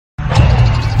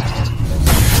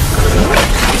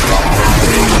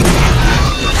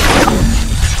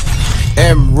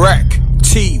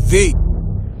MRecktv.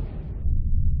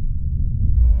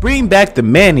 Bring back the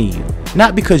man in you,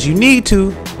 not because you need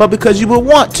to, but because you will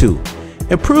want to.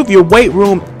 Improve your weight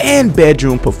room and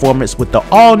bedroom performance with the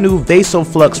all-new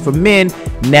VasoFlux for Men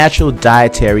natural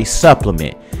dietary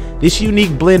supplement. This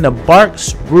unique blend of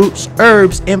barks, roots,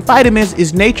 herbs, and vitamins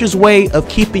is nature's way of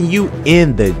keeping you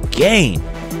in the game.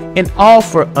 And all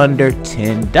for under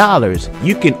 $10.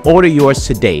 You can order yours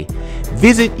today.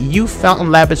 Visit Youth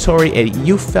Fountain Laboratory at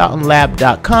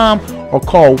youthfountainlab.com or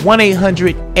call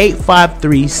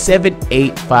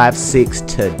 1-800-853-7856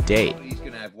 today. He's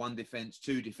going to have one defense,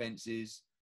 two defenses,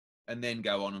 and then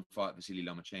go on and fight Vasily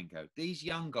Lomachenko. These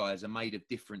young guys are made of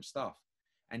different stuff.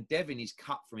 And Devin is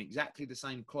cut from exactly the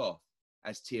same cloth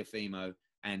as Teofimo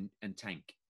and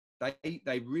Tank.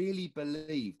 They really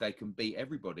believe they can beat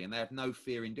everybody, and they have no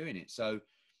fear in doing it. So,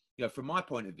 you know, from my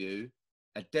point of view,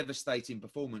 a devastating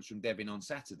performance from Devin on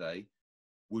Saturday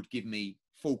would give me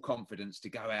full confidence to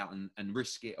go out and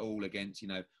risk it all against, you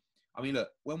know, I mean, look,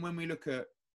 when we look at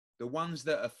the ones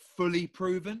that are fully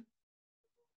proven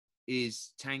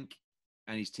is Tank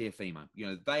and is Teofimo. You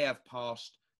know, they have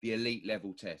passed the elite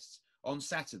level tests. On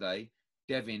Saturday,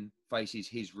 Devin faces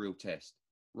his real test.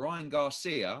 Ryan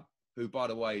Garcia, who, by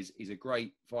the way, is a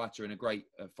great fighter and a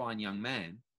fine young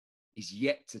man, is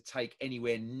yet to take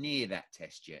anywhere near that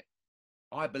test yet.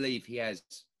 I believe he has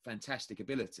fantastic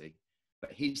ability,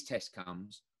 but his test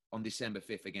comes on December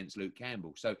 5th against Luke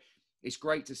Campbell. So it's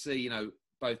great to see, you know,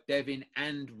 both Devin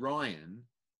and Ryan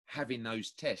having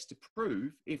those tests to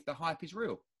prove if the hype is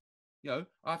real. You know,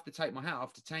 I have to take my hat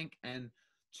off to Tank and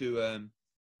to,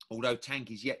 although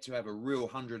Tank is yet to have a real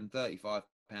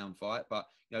 135-pound fight, but,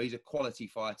 you know, he's a quality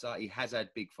fighter. He has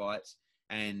had big fights,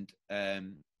 and,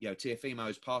 you know, Teofimo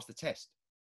has passed the test.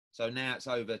 So now it's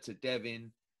over to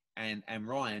Devin and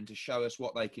Ryan to show us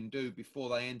what they can do before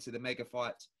they enter the mega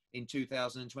fight in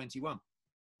 2021.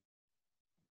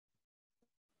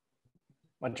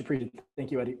 Much appreciated.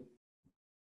 Thank you, Eddie.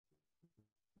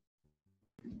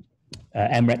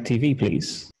 MRecktv,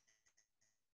 please.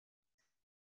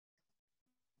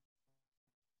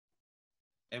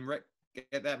 M.Reck,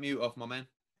 get that mute off, my man.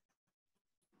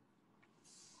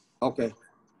 Okay.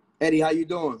 Eddie, how you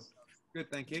doing? Good,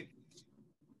 thank you.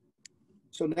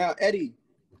 So now, Eddie,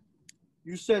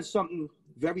 you said something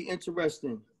very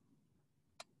interesting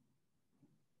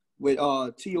with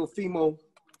Teofimo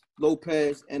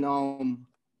Lopez and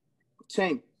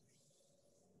Tank.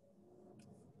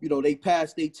 You know, they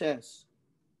passed their test.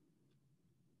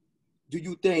 Do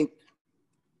you think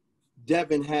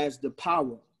Devin has the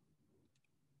power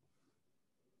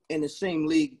in the same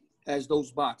league as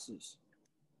those boxers?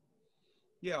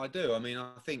 Yeah, I do. I mean,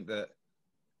 I think that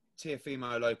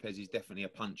Teofimo Lopez is definitely a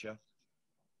puncher.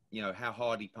 You know, how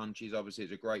hard he punches, obviously,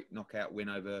 it's a great knockout win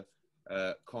over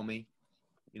Commey.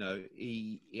 You know,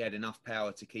 he had enough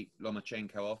power to keep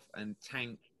Lomachenko off. And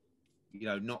Tank, you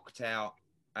know, knocked out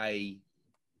a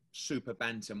super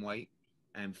bantamweight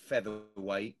and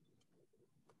featherweight,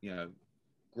 you know,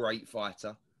 great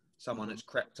fighter. Someone that's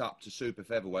crept up to super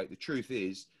featherweight. The truth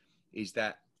is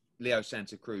that Leo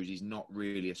Santa Cruz is not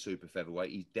really a super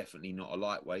featherweight. He's definitely not a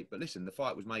lightweight. But listen, the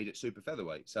fight was made at super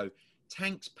featherweight. So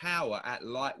Tank's power at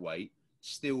lightweight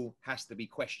still has to be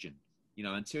questioned, you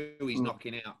know, until he's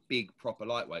knocking out big, proper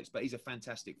lightweights. But he's a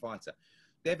fantastic fighter.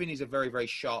 Devin is a very, very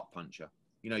sharp puncher.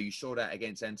 You know, you saw that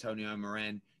against Antonio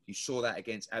Moran. You saw that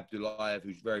against Abdullayev,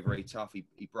 who's very, very tough.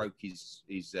 He broke his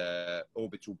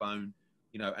orbital bone,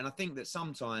 you know. And I think that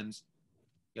sometimes,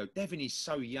 you know, Devin is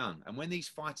so young. And when these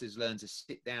fighters learn to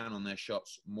sit down on their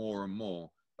shots more and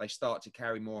more, they start to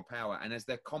carry more power. And as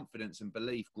their confidence and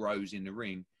belief grows in the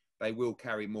ring, they will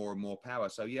carry more and more power.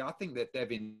 So, yeah, I think that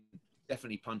Devin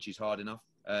definitely punches hard enough.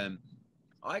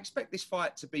 I expect this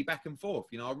fight to be back and forth.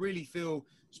 You know, I really feel,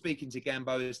 speaking to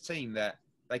Gamboa's team, that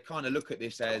they kind of look at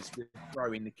this as we're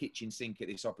throwing the kitchen sink at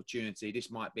this opportunity. This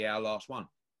might be our last one.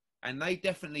 And they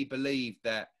definitely believe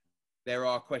that there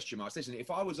are question marks. Listen,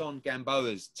 if I was on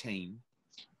Gamboa's team,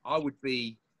 I would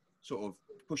be sort of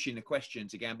pushing the question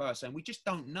to Gamboa, saying, we just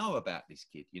don't know about this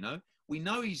kid, you know? We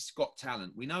know he's got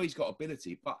talent. We know he's got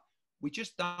ability, but we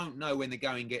just don't know when the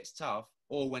going gets tough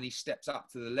or when he steps up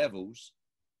to the levels,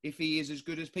 if he is as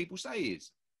good as people say he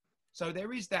is. So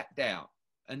there is that doubt.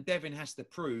 And Devin has to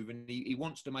prove, and he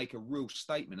wants to make a real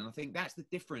statement. And I think that's the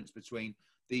difference between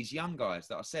these young guys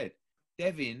that I said.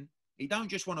 Devin, he don't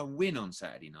just want to win on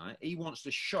Saturday night. He wants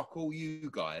to shock all you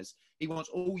guys. He wants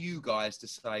all you guys to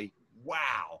say,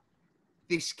 wow,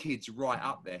 this kid's right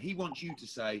up there. He wants you to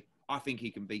say, I think he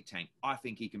can beat Tank. I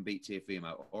think he can beat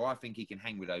Teofimo, or I think he can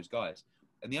hang with those guys.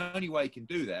 And the only way he can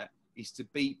do that is to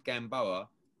beat Gamboa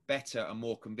better and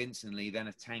more convincingly than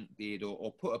a Tank did,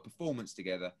 or put a performance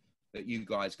together that you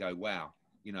guys go, wow,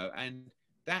 you know, and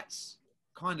that's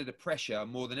kind of the pressure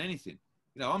more than anything.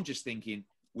 You know, I'm just thinking,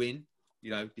 win,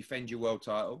 you know, defend your world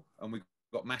title, and we've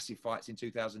got massive fights in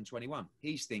 2021.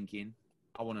 He's thinking,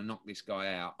 I want to knock this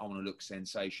guy out. I want to look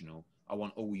sensational. I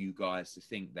want all you guys to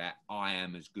think that I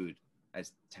am as good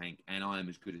as Tank and I am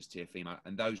as good as Teofimo.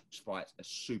 And those fights are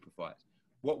super fights.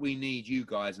 What we need you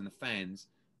guys and the fans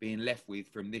being left with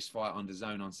from this fight on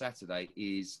DAZN on Saturday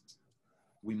is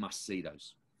we must see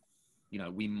those. You know,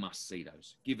 we must see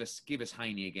those. Give us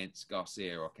Haney against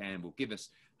Garcia or Campbell. Give us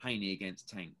Haney against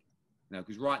Tank. You know,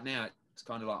 because right now it's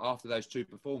kind of like after those two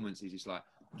performances, it's like,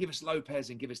 give us Lopez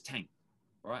and give us Tank.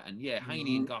 Right? And yeah,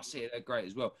 Haney and Garcia, they're great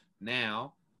as well.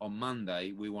 Now, on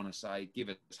Monday, we want to say, give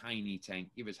us Haney Tank,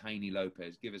 give us Haney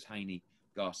Lopez, give us Haney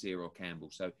Garcia or Campbell.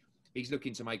 So he's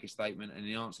looking to make a statement. And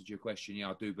in answer to your question,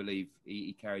 yeah, I do believe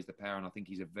he carries the power. And I think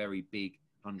he's a very big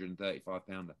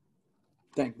 135-pounder.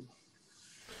 Thank you.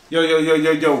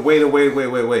 Yo,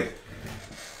 wait.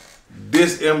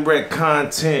 This M.Reck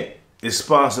content is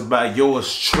sponsored by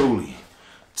yours truly.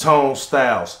 Tone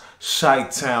Styles,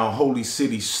 Chi-Town, Holy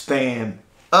City, stand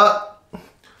up.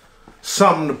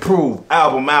 Something to Prove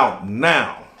album out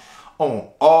now on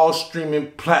all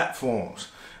streaming platforms.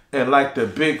 And like the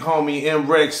big homie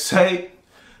M.Reck say,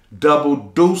 double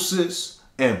deuces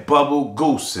and bubble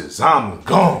gooses. I'm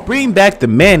gone. Bring back the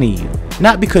man in you,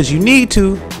 not because you need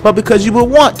to, but because you will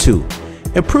want to.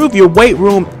 Improve your weight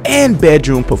room and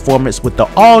bedroom performance with the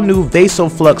all-new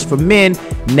VasoFlux for Men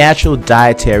natural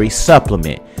dietary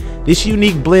supplement. This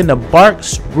unique blend of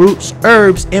barks, roots,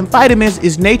 herbs, and vitamins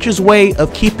is nature's way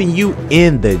of keeping you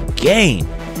in the game.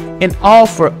 And all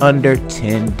for under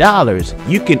 $10.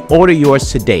 You can order yours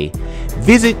today.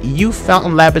 Visit Youth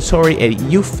Fountain Laboratory at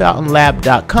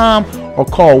youthfountainlab.com or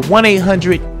call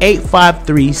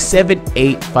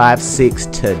 1-800-853-7856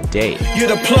 today. You're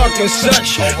the plug and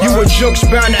such. You a joke's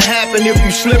bound to happen if you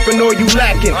slipping or you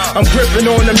lacking. I'm gripping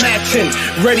on the matching,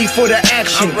 ready for the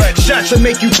action. Shots to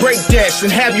make you break dance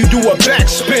and have you do a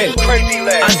backspin.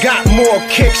 I got more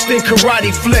kicks than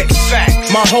karate flicks.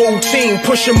 My whole team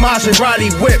pushing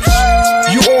Maserati whips.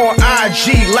 You on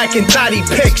IG liking thotty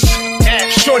pics.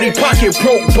 Shorty pocket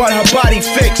broke, but her body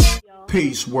fixed.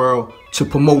 Peace, world. To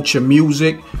promote your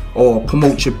music or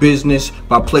promote your business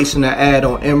by placing an ad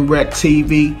on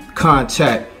MRecktv,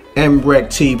 contact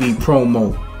MRecktv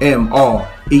promo,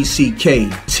 MRECKTV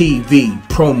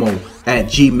promo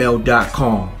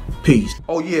 @gmail.com. Peace.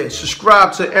 Oh yeah,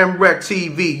 subscribe to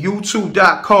MRecktv,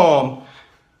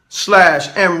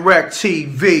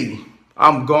 youtube.com/MRecktv.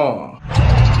 I'm gone.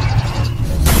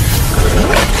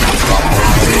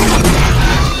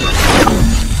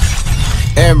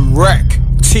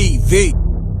 MRecktv.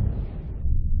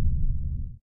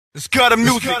 It's got a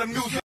music.